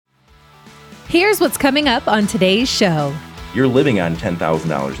Here's what's coming up on today's show. You're living on $10,000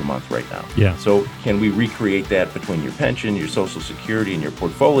 a month right now. Yeah. So can we recreate that between your pension, your Social Security, and your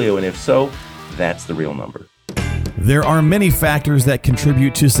portfolio? And if so, that's the real number. There are many factors that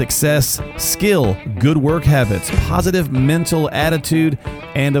contribute to success: skill, good work habits, positive mental attitude,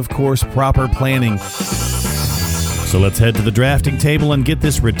 and of course, proper planning. So let's head to the drafting table and get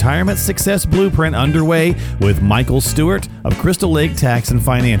this retirement success blueprint underway with Michael Stewart of Crystal Lake Tax and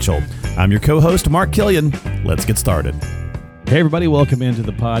Financial. I'm your co-host, Mark Killian. Let's get started. Hey, everybody. Welcome into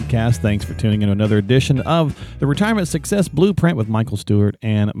the podcast. Thanks for tuning in to another edition of the Retirement Success Blueprint with Michael Stewart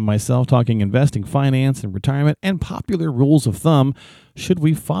and myself, talking investing, finance, and retirement, and popular rules of thumb. Should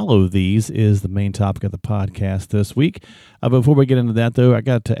we follow these is the main topic of the podcast this week. Before we get into that, though, I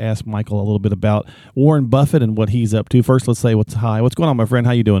got to ask Michael a little bit about Warren Buffett and what he's up to. First, let's say what's going on, my friend?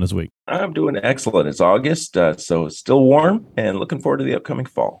 How you doing this week? I'm doing excellent. It's August, so it's still warm and looking forward to the upcoming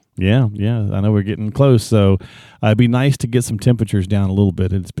fall. Yeah. I know we're getting close, so it'd be nice to get some temperatures down a little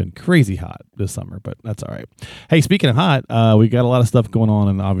bit. It's been crazy hot this summer, but that's all right. Hey, speaking of hot, we got a lot of stuff going on,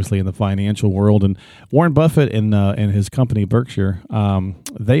 and obviously in the financial world. And Warren Buffett and his company Berkshire,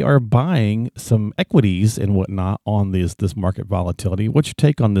 they are buying some equities and whatnot on this market volatility. What's your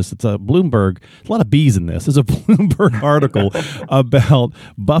take on this? It's a Bloomberg. There's a lot of B's in this. It's a Bloomberg article about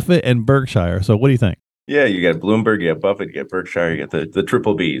Buffett and Berkshire. So what do you think? Yeah, you got Bloomberg, you got Buffett, you got Berkshire, you got the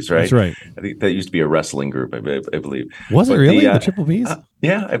Triple Bs, right? That's right. I think that used to be a wrestling group, I believe. Was it really the Triple Bs?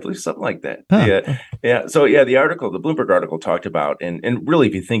 Yeah, I believe something like that. Huh. Yeah. So the Bloomberg article talked about, and really,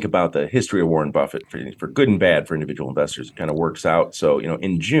 if you think about the history of Warren Buffett, for good and bad for individual investors, it kind of works out. So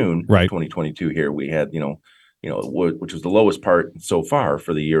in June, right, 2022, here we had which was the lowest part so far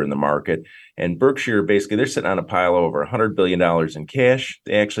for the year in the market. And Berkshire, basically, they're sitting on a pile of over $100 billion in cash.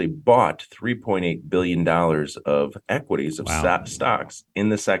 They actually bought $3.8 billion of equities of stocks in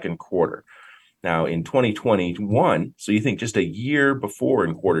the second quarter. Now, in 2021, so you think just a year before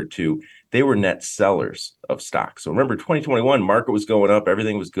in quarter two, they were net sellers of stocks. So remember, 2021, market was going up,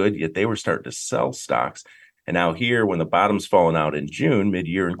 everything was good, yet they were starting to sell stocks. And now here, when the bottom's fallen out in June,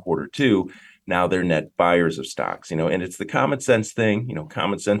 mid-year in quarter two, now they're net buyers of stocks, and it's the common sense thing.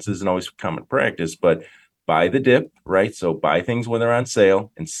 Common sense isn't always common practice, but buy the dip, right? So buy things when they're on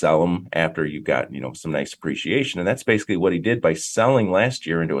sale and sell them after you've got, some nice appreciation. And that's basically what he did by selling last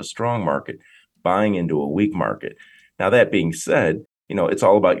year into a strong market, buying into a weak market. Now, that being said, it's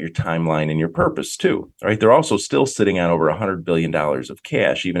all about your timeline and your purpose too, right? They're also still sitting on over $100 billion of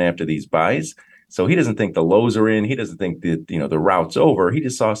cash, even after these buys. So he doesn't think the lows are in. He doesn't think that, the route's over. He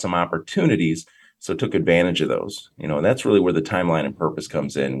just saw some opportunities, so took advantage of those. And that's really where the timeline and purpose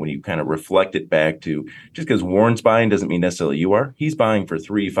comes in. When you kind of reflect it back to, just because Warren's buying doesn't mean necessarily you are. He's buying for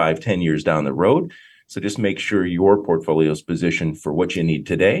 3, 5, 10 years down the road. So just make sure your portfolio is positioned for what you need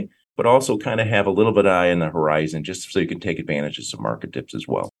today, but also kind of have a little bit of eye on the horizon just so you can take advantage of some market dips as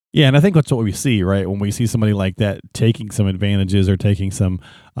well. Yeah, and I think that's what we see, right? When we see somebody like that taking some advantages or taking some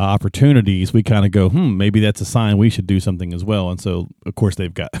opportunities, we kind of go, maybe that's a sign we should do something as well. And so, of course,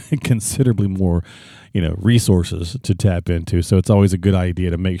 they've got considerably more, resources to tap into. So it's always a good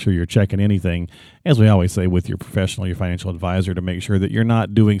idea to make sure you're checking anything, as we always say, with your professional, your financial advisor, to make sure that you're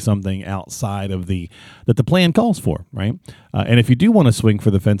not doing something outside of that the plan calls for, right? And if you do want to swing for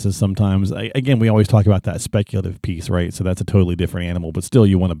the fences sometimes, again, we always talk about that speculative piece, right? So that's a totally different animal, but still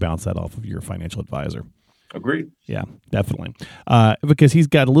you want to bounce that off of your financial advisor. Agreed. Yeah, definitely. Because he's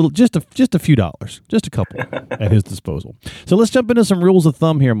got just a few dollars, just a couple at his disposal. So let's jump into some rules of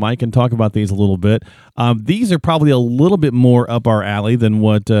thumb here, Mike, and talk about these a little bit. These are probably a little bit more up our alley than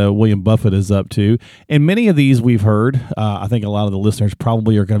what William Buffett is up to. And many of these we've heard. I think a lot of the listeners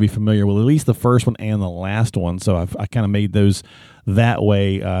probably are going to be familiar with at least the first one and the last one. So I kind of made those that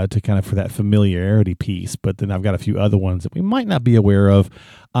way to kind of for that familiarity piece. But then I've got a few other ones that we might not be aware of.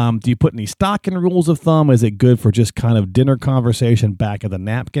 Do you put any stock in rules of thumb? Is it good for just kind of dinner conversation back of the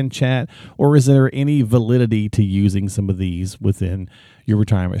napkin chat? Or is there any validity to using some of these within your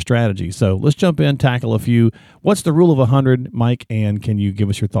retirement strategy? So let's jump in, tackle a few. What's the rule of 100, Mike? And can you give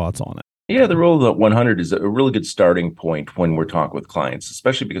us your thoughts on it? Yeah, the rule of 100 is a really good starting point when we're talking with clients,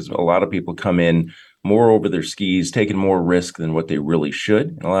 especially because a lot of people come in more over their skis, taking more risk than what they really should.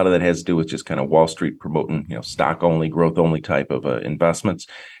 And a lot of that has to do with just kind of Wall Street promoting, stock only, growth only type of investments.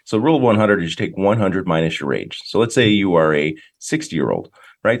 So rule of 100 is you take 100 minus your age. So let's say you are a 60-year-old,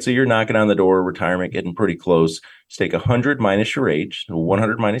 right? So you're knocking on the door of retirement, getting pretty close. Just take 100 minus your age.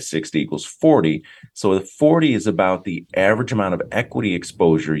 100 minus 60 equals 40. So the 40 is about the average amount of equity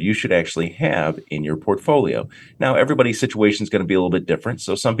exposure you should actually have in your portfolio. Now, everybody's situation is going to be a little bit different.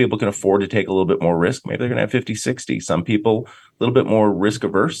 So some people can afford to take a little bit more risk. Maybe they're going to have 50, 60. Some people a little bit more risk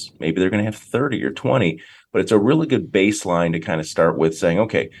averse. Maybe they're going to have 30 or 20. But it's a really good baseline to kind of start with saying,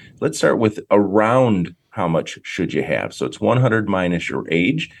 okay, let's start with around how much should you have. So it's 100 minus your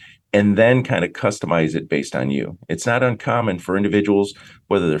age, and then kind of customize it based on you. It's not uncommon for individuals,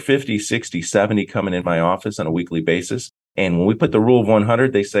 whether they're 50, 60, 70, coming in my office on a weekly basis. And when we put the rule of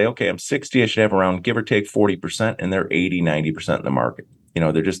 100, they say, okay, I'm 60, I should have around give or take 40%, and they're 80, 90% in the market.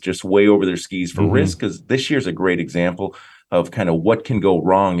 They're just way over their skis for risk, because this year's a great example of kind of what can go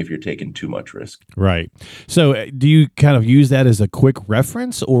wrong if you're taking too much risk. Right. So do you kind of use that as a quick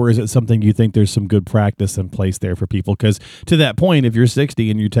reference, or is it something you think there's some good practice in place there for people? Because to that point, if you're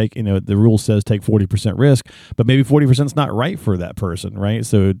 60 and you take, the rule says take 40% risk, but maybe 40% is not right for that person, right?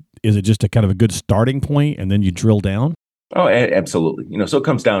 So is it just a kind of a good starting point and then you drill down? Oh, absolutely. So it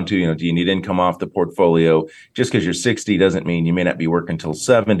comes down to, do you need income off the portfolio? Just because you're 60 doesn't mean you may not be working until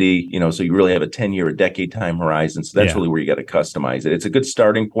 70, so you really have a 10-year, a decade time horizon. So that's really where you got to customize it. It's a good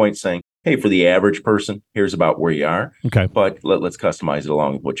starting point saying, hey, for the average person, here's about where you are. Okay. But let's customize it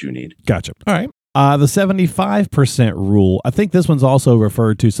along with what you need. Gotcha. All right. The 75% rule, I think this one's also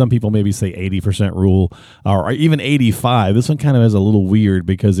referred to, some people maybe say 80% rule, or even 85. This one kind of is a little weird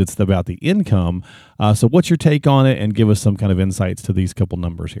because it's about the income. So what's your take on it, and give us some kind of insights to these couple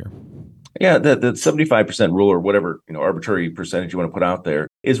numbers here? Yeah, the 75% rule, or whatever, arbitrary percentage you want to put out there,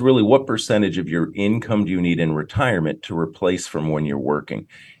 is really what percentage of your income do you need in retirement to replace from when you're working.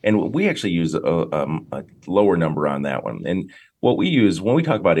 And we actually use a lower number on that one. And what we use when we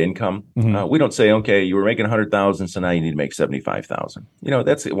talk about income, we don't say, okay, you were making 100,000, so now you need to make 75,000.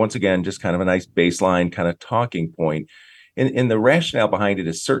 That's, once again, just kind of a nice baseline kind of talking point. And the rationale behind it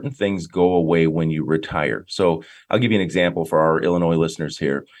is certain things go away when you retire. So I'll give you an example for our Illinois listeners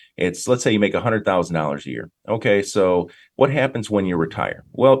here. Let's say you make $100,000 a year. Okay, so what happens when you retire?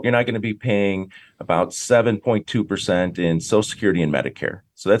 Well, you're not going to be paying about 7.2% in Social Security and Medicare.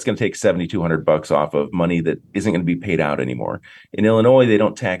 So that's going to take $7,200 off of money that isn't going to be paid out anymore. In Illinois, they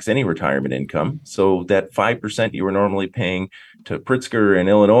don't tax any retirement income. So that 5% you were normally paying to Pritzker in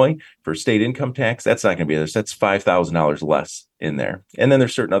Illinois for state income tax, that's not going to be there. That's $5,000 less in there. And then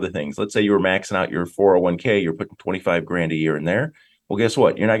there's certain other things. Let's say you were maxing out your 401k, you're putting 25 grand a year in there. Well, guess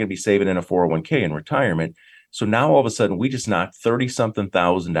what? You're not going to be saving in a 401k in retirement. So now all of a sudden we just knocked $30-something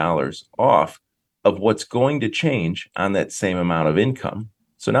thousand off of what's going to change on that same amount of income.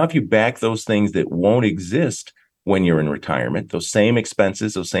 So now if you back those things that won't exist when you're in retirement, those same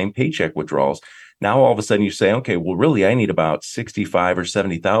expenses, those same paycheck withdrawals, now all of a sudden you say, okay, well, really, I need about 65 or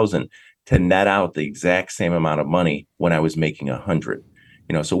 70,000 to net out the exact same amount of money when I was making 100.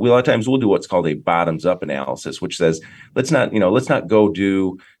 So a lot of times we'll do what's called a bottoms up analysis, which says, let's not go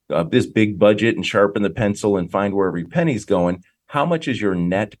do this big budget and sharpen the pencil and find where every penny's going. How much is your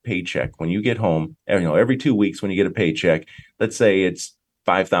net paycheck when you get home? Every 2 weeks when you get a paycheck, let's say it's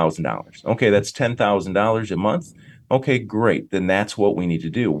 $5,000. Okay, that's $10,000 a month. Okay, great. Then that's what we need to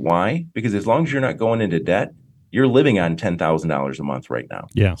do. Why? Because as long as you're not going into debt, you're living on $10,000 a month right now.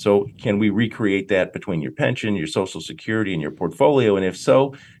 Yeah. So can we recreate that between your pension, your Social Security, and your portfolio? And if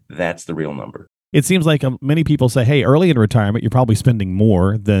so, that's the real number. It seems like many people say, hey, early in retirement, you're probably spending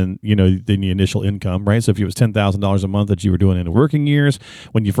more than the initial income, right? So if it was $10,000 a month that you were doing in the working years,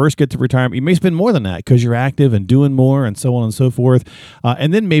 when you first get to retirement, you may spend more than that because you're active and doing more and so on and so forth.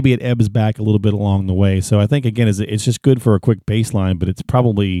 And then maybe it ebbs back a little bit along the way. So I think, again, it's just good for a quick baseline, but it's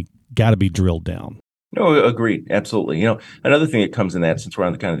probably got to be drilled down. No, agreed. Absolutely. Another thing that comes in that, since we're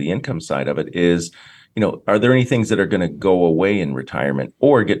on the kind of the income side of it, is are there any things that are going to go away in retirement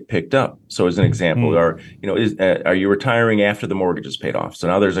or get picked up? So as an example, are you retiring after the mortgage is paid off? So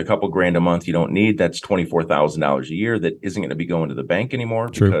now there's a couple grand a month you don't need. That's $24,000 a year that isn't going to be going to the bank anymore.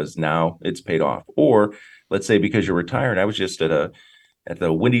 True. Because now it's paid off. Or let's say because you're retired, I was just at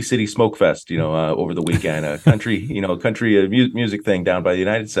the Windy City Smoke Fest, over the weekend, a country music thing down by the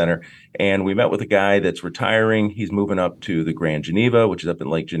United Center. And we met with a guy that's retiring. He's moving up to the Grand Geneva, which is up in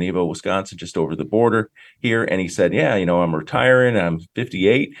Lake Geneva, Wisconsin, just over the border here. And he said, yeah, I'm retiring. I'm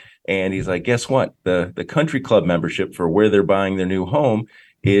 58. And he's like, guess what? The country club membership for where they're buying their new home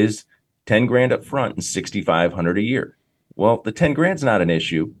is 10 grand up front and $6,500 a year. Well, the 10 grand's not an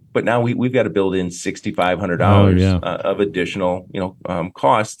issue. but now we've got to build in $6,500 Oh, yeah. of additional,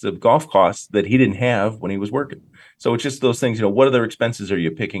 costs of golf costs that he didn't have when he was working. So it's just those things, what other expenses are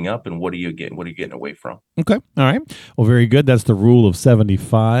you picking up and what are you getting away from? Okay. All right. Well, very good. That's the rule of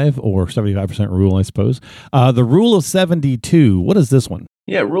 75 or 75% rule, I suppose. The rule of 72. What is this one?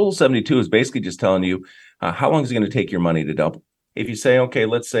 Yeah. Rule 72 is basically just telling you how long is it going to take your money to double? If you say, okay,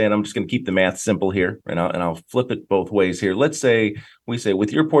 let's say, and I'm just going to keep the math simple here, and I'll flip it both ways here. Let's say we say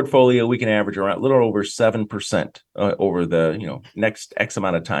with your portfolio, we can average around a little over 7% over the next X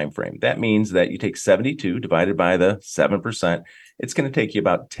amount of time frame. That means that you take 72 divided by the 7%. It's going to take you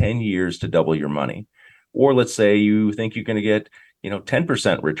about 10 years to double your money. Or let's say you think you're going to get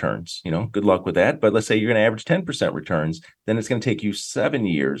 10% returns, good luck with that. But let's say you're going to average 10% returns, then it's going to take you 7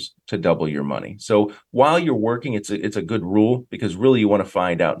 years to double your money. So while you're working, it's a good rule because really you want to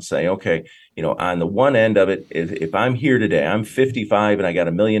find out and say, okay, on the one end of it, if I'm here today, I'm 55 and I got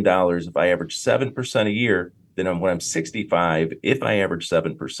 $1 million. If I average 7% a year, then when I'm 65, if I average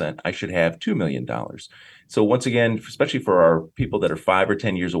 7%, I should have $2 million. So once again, especially for our people that are 5 or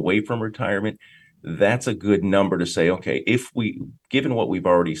 10 years away from retirement, that's a good number to say, okay, given what we've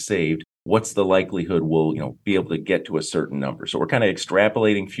already saved, what's the likelihood we'll, be able to get to a certain number? So we're kind of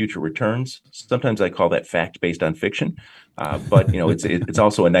extrapolating future returns. Sometimes I call that fact based on fiction. But it's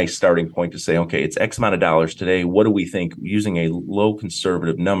also a nice starting point to say, okay, it's X amount of dollars today. What do we think, using a low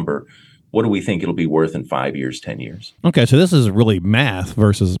conservative number, what do we think it'll be worth in 5 years, 10 years? Okay. So this is really math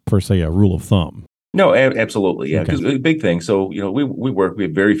versus, per se, a rule of thumb. No, absolutely. Yeah. Okay. Because a big thing. So, we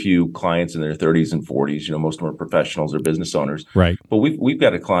have very few clients in their 30s and 40s. Most of them are professionals or business owners. Right. But we've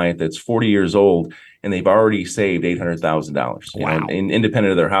got a client that's 40 years old and they've already saved $800,000. Wow.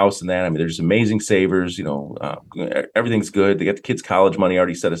 Independent of their house and that. I mean, they're just amazing savers. Everything's good. They got the kids' college money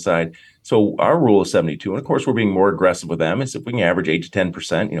already set aside. So our rule is 72. And of course, we're being more aggressive with them. Is if we can average 8 to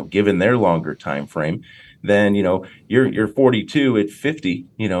 10%, given their longer time frame. Then you're 42 at 50,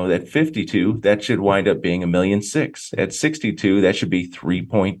 at 52 that should wind up being $1.6 million. At 62 that should be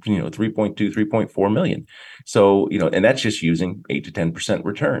 3.4 million. So and that's just using 8 to 10%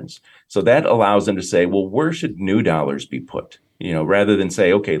 returns. So that allows them to say, well, where should new dollars be put? Rather than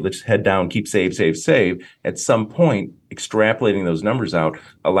say, okay, let's head down, keep save. At some point, extrapolating those numbers out,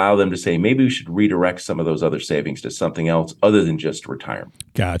 allow them to say, maybe we should redirect some of those other savings to something else other than just retirement.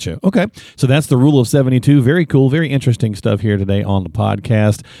 Gotcha. Okay. So that's the rule of 72. Very cool. Very interesting stuff here today on the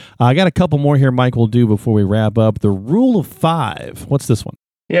podcast. I got a couple more here, Mike, we'll do before we wrap up. The rule of 5. What's this one?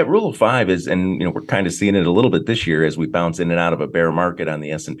 Yeah, rule of 5 is, and we're kind of seeing it a little bit this year as we bounce in and out of a bear market on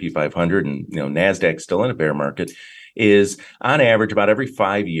the S&P 500 and NASDAQ's still in a bear market, is on average about every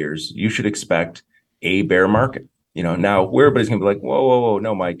 5 years, you should expect a bear market. Now where everybody's going to be like, whoa,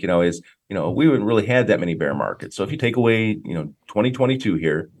 no, Mike, we haven't really had that many bear markets. So if you take away, 2022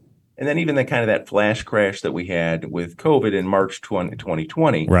 here, and then even that flash crash that we had with COVID in March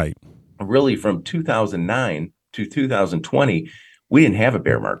 2020, right? Really from 2009 to 2020, we didn't have a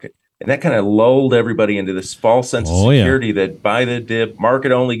bear market. And that kind of lulled everybody into this false sense of security that by the dip,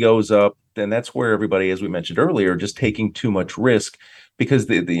 market only goes up. And that's where everybody, as we mentioned earlier, just taking too much risk because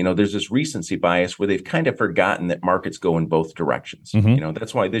there's this recency bias where they've kind of forgotten that markets go in both directions. Mm-hmm.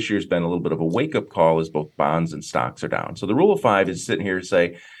 That's why this year's been a little bit of a wake-up call as both bonds and stocks are down. So the rule of 5 is sitting here to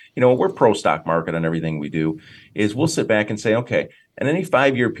say, we're pro stock market on everything we do, is we'll sit back and say, okay, in any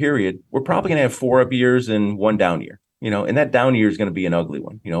 5-year period, we're probably going to have 4 up years and 1 down year. And that down year is going to be an ugly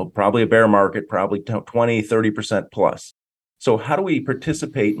one, probably a bear market, probably 20, 30% plus. So how do we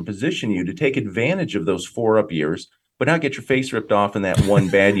participate and position you to take advantage of those 4 up years, but not get your face ripped off in that 1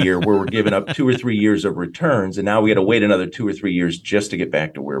 bad year where we're giving up 2 or 3 years of returns. And now we got to wait another 2 or 3 years just to get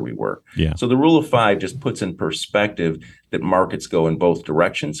back to where we were. Yeah. So the rule of 5 just puts in perspective that markets go in both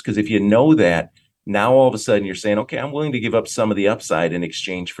directions. Because if you know that, now all of a sudden you're saying, okay, I'm willing to give up some of the upside in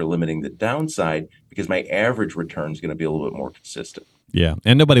exchange for limiting the downside because my average return is going to be a little bit more consistent. Yeah,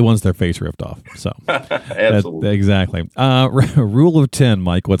 and nobody wants their face ripped off. So absolutely, exactly. Rule of 10,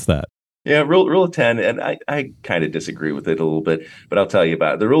 Mike. What's that? Yeah, rule of 10, and I kind of disagree with it a little bit, but I'll tell you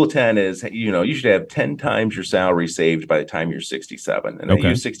about it. The rule of 10 is, you should have 10 times your salary saved by the time you're 67. And I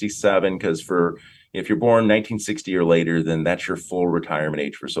use 67 because if you're born 1960 or later, then that's your full retirement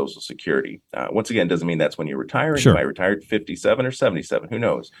age for Social Security. Once again, doesn't mean that's when you're retiring. Sure. You might retire at 57 or 77, who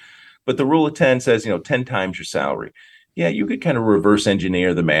knows? But the rule of 10 says, 10 times your salary. Yeah, you could kind of reverse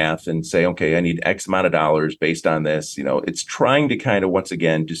engineer the math and say, okay, I need X amount of dollars based on this. It's trying to kind of, once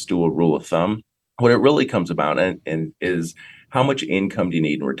again, just do a rule of thumb. What it really comes about and is how much income do you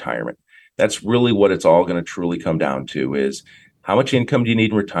need in retirement? That's really what it's all going to truly come down to is How much income do you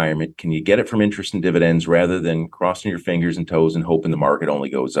need in retirement? Can you get it from interest and dividends rather than crossing your fingers and toes and hoping the market only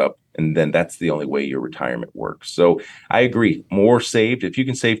goes up? And then that's the only way your retirement works. So I agree. More saved. If you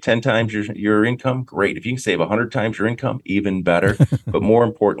can save 10 times your income, great. If you can save 100 times your income, even better. But more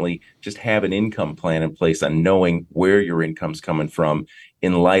importantly, just have an income plan in place on knowing where your income's coming from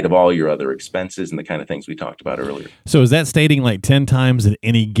in light of all your other expenses and the kind of things we talked about earlier. So is that stating like 10 times at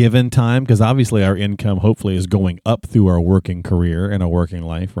any given time? Because obviously our income hopefully is going up through our working career and our working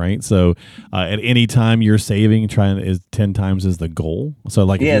life, right? So at any time you're saving, is 10 times is the goal. So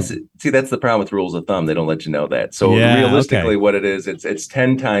like, yes, see, that's the problem with rules of thumb. They don't let you know that. So realistically, what it is, it's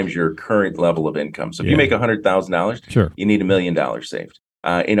 10 times your current level of income. So if you make $100,000, sure, you need $1 million saved.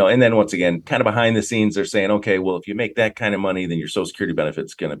 And then once again, kind of behind the scenes, they're saying, okay, well, if you make that kind of money, then your Social Security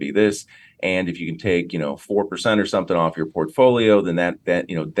benefit's going to be this. And if you can take, 4% or something off your portfolio, then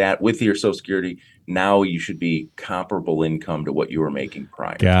that with your Social Security, now you should be comparable income to what you were making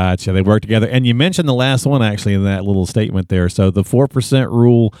prior. Gotcha. They work together. And you mentioned the last one actually in that little statement there. So the 4%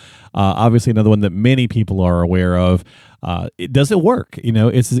 rule, obviously another one that many people are aware of. Does it work?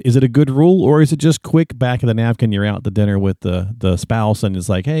 Is it a good rule, or is it just quick back of the napkin? You're out to dinner with the spouse, and it's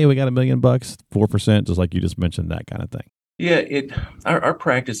like, hey, we got $1 million, 4%, just like you just mentioned, that kind of thing. Yeah, our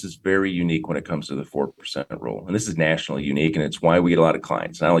practice is very unique when it comes to the 4% rule, and this is nationally unique, and it's why we get a lot of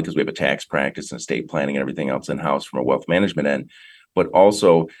clients. Not only because we have a tax practice and estate planning and everything else in house from a wealth management end, but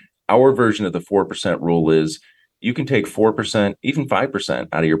also our version of the 4% rule is you can take 4%, even 5%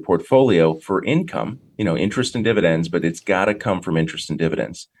 out of your portfolio for income, interest and dividends, but it's got to come from interest and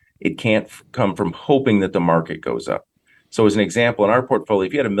dividends. It can't come from hoping that the market goes up. So as an example, in our portfolio,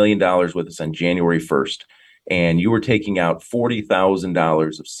 if you had $1 million with us on January 1st, and you were taking out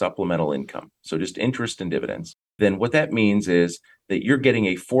 $40,000 of supplemental income, so just interest and dividends, then what that means is that you're getting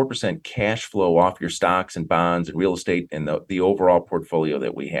a 4% cash flow off your stocks and bonds and real estate and the overall portfolio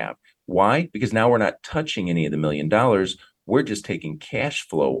that we have. Why? Because now we're not touching any of the $1 million. We're just taking cash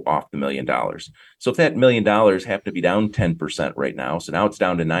flow off the $1 million. So if that $1 million happened to be down 10% right now, so now it's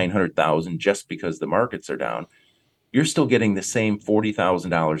down to 900,000 just because the markets are down, you're still getting the same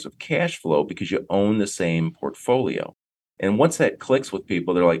 $40,000 of cash flow because you own the same portfolio. And once that clicks with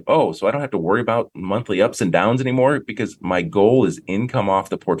people, they're like, oh, so I don't have to worry about monthly ups and downs anymore because my goal is income off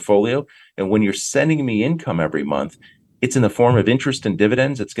the portfolio. And when you're sending me income every month, it's in the form of interest and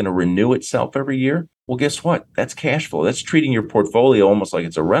dividends. It's going to renew itself every year. Well, guess what? That's cash flow. That's treating your portfolio almost like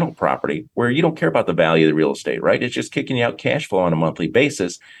it's a rental property where you don't care about the value of the real estate, right? It's just kicking you out cash flow on a monthly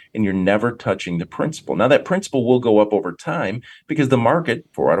basis, and you're never touching the principal. Now, that principal will go up over time because the market,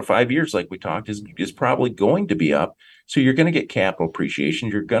 4 out of 5 years, like we talked, is probably going to be up. So you're going to get capital appreciation.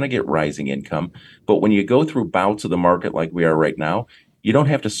 You're going to get rising income. But when you go through bouts of the market like we are right now, you don't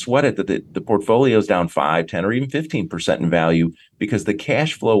have to sweat it that the portfolio is down 5, 10, or even 15% in value because the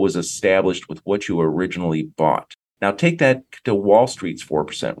cash flow was established with what you originally bought. Now take that to Wall Street's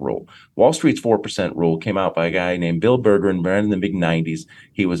 4% rule. Wall Street's 4% rule came out by a guy named Bill Berggruen in the mid 90s.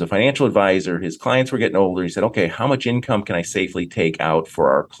 He was a financial advisor. His clients were getting older. He said, okay, how much income can I safely take out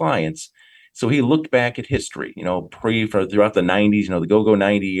for our clients? So he looked back at history, throughout the 90s, the go-go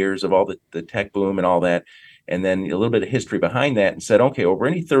 90 years of all the tech boom and all that. And then a little bit of history behind that and said, okay, over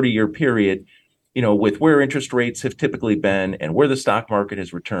any 30-year period, with where interest rates have typically been and where the stock market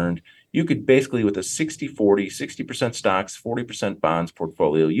has returned, you could basically, with a 60-40, 60% stocks, 40% bonds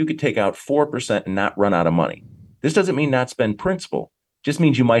portfolio, you could take out 4% and not run out of money. This doesn't mean not spend principal. It just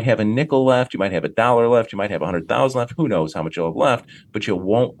means you might have a nickel left, you might have $1 left, you might have 100,000 left, who knows how much you'll have left, but you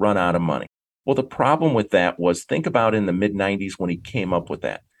won't run out of money. Well, the problem with that was, think about in the mid-90s when he came up with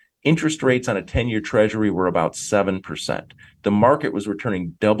that. Interest rates on a 10-year treasury were about 7%. The market was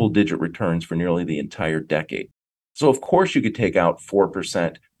returning double-digit returns for nearly the entire decade. So, of course, you could take out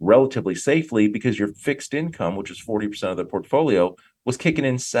 4% relatively safely because your fixed income, which is 40% of the portfolio, was kicking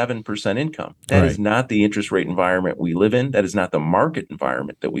in 7% income. That is not the interest rate environment we live in. That is not the market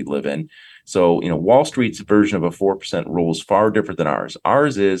environment that we live in. So, Wall Street's version of a 4% rule is far different than ours.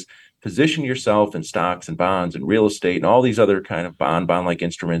 Ours is position yourself in stocks and bonds and real estate and all these other kind of bond-like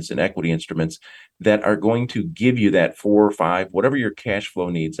instruments and equity instruments that are going to give you that 4 or 5, whatever your cash flow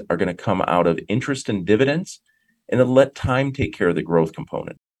needs are going to come out of interest and dividends, and then let time take care of the growth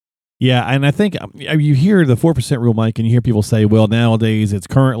component. Yeah, and I think you hear the 4% rule, Mike, and you hear people say, well, nowadays it's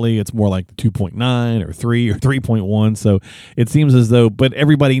more like the 2.9 or 3 or 3.1. So it seems as though, but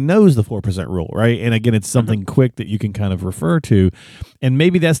everybody knows the 4% rule, right? And again, it's something quick that you can kind of refer to. And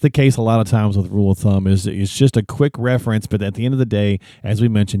maybe that's the case a lot of times with rule of thumb is it's just a quick reference. But at the end of the day, as we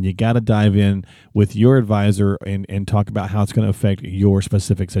mentioned, you got to dive in with your advisor and talk about how it's going to affect your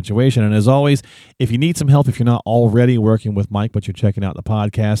specific situation. And as always, if you need some help, if you're not already working with Mike, but you're checking out the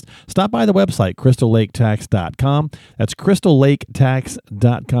podcast, stop by the website, crystallaketax.com. That's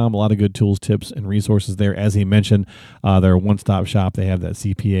crystallaketax.com. A lot of good tools, tips, and resources there. As he mentioned, they're a one-stop shop. They have that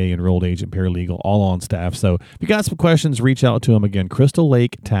CPA, enrolled agent, paralegal, all on staff. So if you got some questions, reach out to them. Again,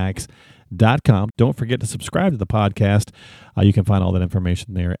 crystallaketax.com. Don't forget to subscribe to the podcast. You can find all that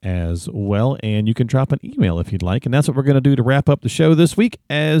information there as well. And you can drop an email if you'd like. And that's what we're going to do to wrap up the show this week.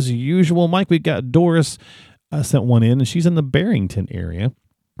 As usual, Mike, we've got Doris sent one in, and she's in the Barrington area.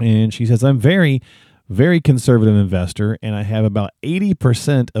 And she says, I'm very, very conservative investor, and I have about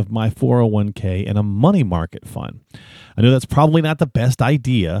 80% of my 401k in a money market fund. I know that's probably not the best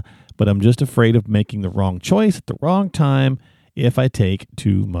idea, but I'm just afraid of making the wrong choice at the wrong time if I take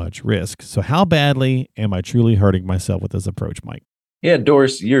too much risk. So how badly am I truly hurting myself with this approach, Mike? Yeah,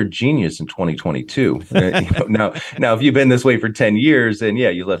 Doris, you're a genius in 2022. Now, if you've been this way for 10 years, then yeah,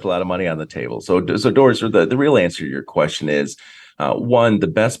 you left a lot of money on the table. So Doris, the real answer to your question is, one, the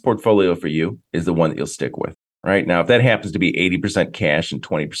best portfolio for you is the one that you'll stick with. Right now, if that happens to be 80% cash and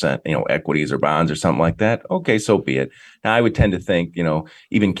 20%, equities or bonds or something like that, okay, so be it. Now, I would tend to think,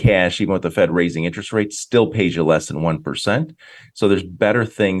 even cash, even with the Fed raising interest rates, still pays you less than 1%. So there's better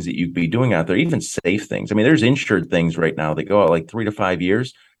things that you'd be doing out there, even safe things. I mean, there's insured things right now that go out like 3 to 5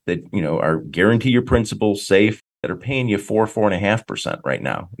 years that, are guarantee your principal, safe, that are paying you 4.5% right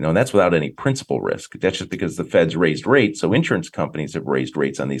now. And that's without any principal risk. That's just because the Fed's raised rates. So insurance companies have raised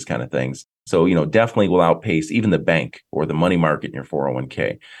rates on these kind of things. So, definitely will outpace even the bank or the money market in your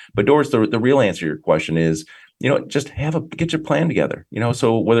 401k. But Doris, the real answer to your question is, just get your plan together.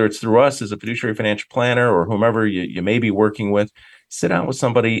 So whether it's through us as a fiduciary financial planner or whomever you may be working with, sit down with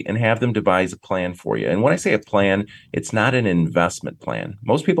somebody and have them devise a plan for you. And when I say a plan, it's not an investment plan.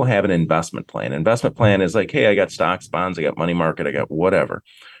 Most people have an investment plan. Investment plan is like, hey, I got stocks, bonds, I got money market, I got whatever,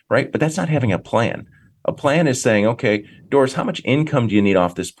 right? But that's not having a plan. A plan is saying, okay, Doris, how much income do you need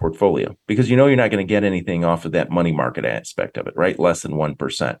off this portfolio? Because you're not going to get anything off of that money market aspect of it, right? Less than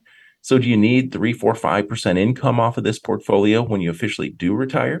 1%. So do you need 3, 4, 5% income off of this portfolio when you officially do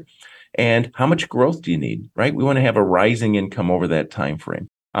retire? And how much growth do you need, right? We want to have a rising income over that time frame.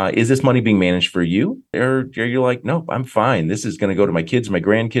 Is this money being managed for you? Or you're like, nope, I'm fine. This is going to go to my kids, my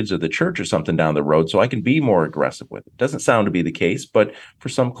grandkids, or the church or something down the road so I can be more aggressive with it. Doesn't sound to be the case, but for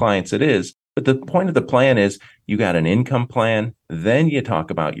some clients it is. But the point of the plan is you got an income plan, then you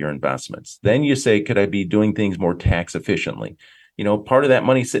talk about your investments. Then you say, could I be doing things more tax efficiently? Part of that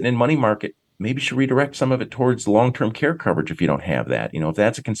money sitting in money market, maybe you should redirect some of it towards long-term care coverage if you don't have that. If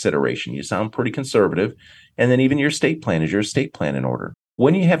that's a consideration, you sound pretty conservative. And then even your estate plan, is your estate plan in order?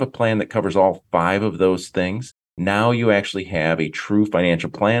 When you have a plan that covers all 5 of those things, now you actually have a true financial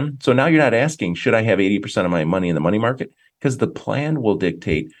plan. So now you're not asking, should I have 80% of my money in the money market? Because the plan will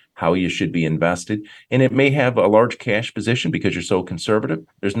dictate how you should be invested. And it may have a large cash position because you're so conservative.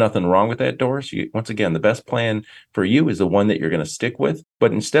 There's nothing wrong with that, Doris. Once again, the best plan for you is the one that you're going to stick with.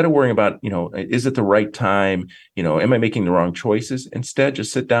 But instead of worrying about, is it the right time? Am I making the wrong choices? Instead,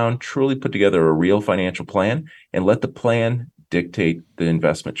 just sit down, truly put together a real financial plan and let the plan dictate the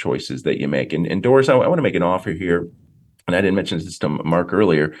investment choices that you make. And Doris, I want to make an offer here. And I didn't mention this to Mark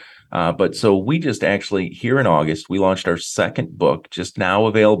earlier. But so we just actually, here in August, we launched our second book, just now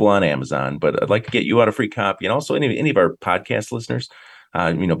available on Amazon. But I'd like to get you out a free copy. And also any of our podcast listeners,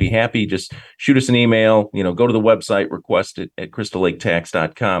 be happy. Just shoot us an email, go to the website, request it at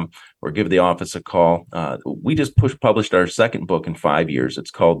crystallaketax.com or give the office a call. We just published our second book in 5 years.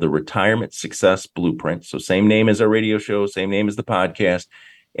 It's called The Retirement Success Blueprint. So same name as our radio show, same name as the podcast.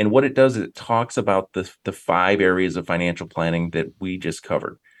 And what it does is it talks about the 5 areas of financial planning that we just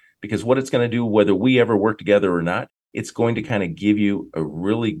covered. Because what it's going to do, whether we ever work together or not, it's going to kind of give you a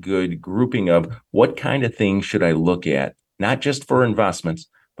really good grouping of what kind of things should I look at, not just for investments,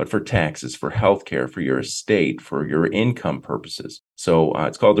 but for taxes, for healthcare, for your estate, for your income purposes. So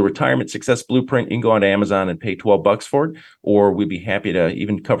it's called the Retirement Success Blueprint. You can go on Amazon and pay $12 for it, or we'd be happy to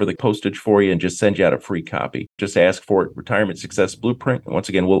even cover the postage for you and just send you out a free copy. Just ask for it, Retirement Success Blueprint. And once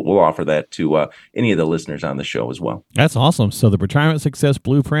again, we'll offer that to any of the listeners on the show as well. That's awesome. So the Retirement Success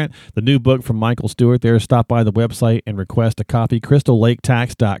Blueprint, the new book from Michael Stewart there, stop by the website and request a copy,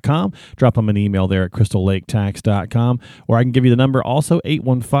 crystallaketax.com. Drop them an email there at crystallaketax.com, or I can give you the number also,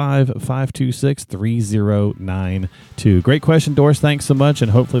 815-526-3092. Great question, Doris. Thanks so much, and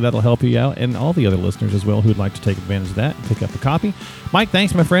hopefully that'll help you out and all the other listeners as well who'd like to take advantage of that and pick up a copy. Mike,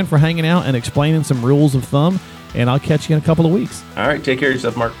 thanks, my friend, for hanging out and explaining some rules of thumb, and I'll catch you in a couple of weeks. All right, take care of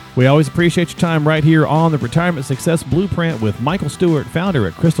yourself, Mark. We always appreciate your time right here on the Retirement Success Blueprint with Michael Stewart, founder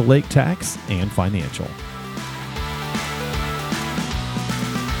at Crystal Lake Tax and Financial.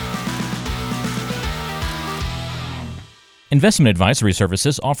 Investment advisory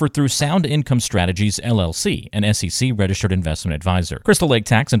services offered through Sound Income Strategies, LLC, an SEC-registered investment advisor. Crystal Lake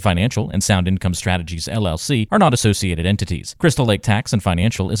Tax and Financial and Sound Income Strategies, LLC, are not associated entities. Crystal Lake Tax and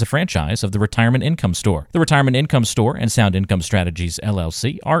Financial is a franchise of the Retirement Income Store. The Retirement Income Store and Sound Income Strategies,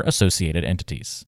 LLC, are associated entities.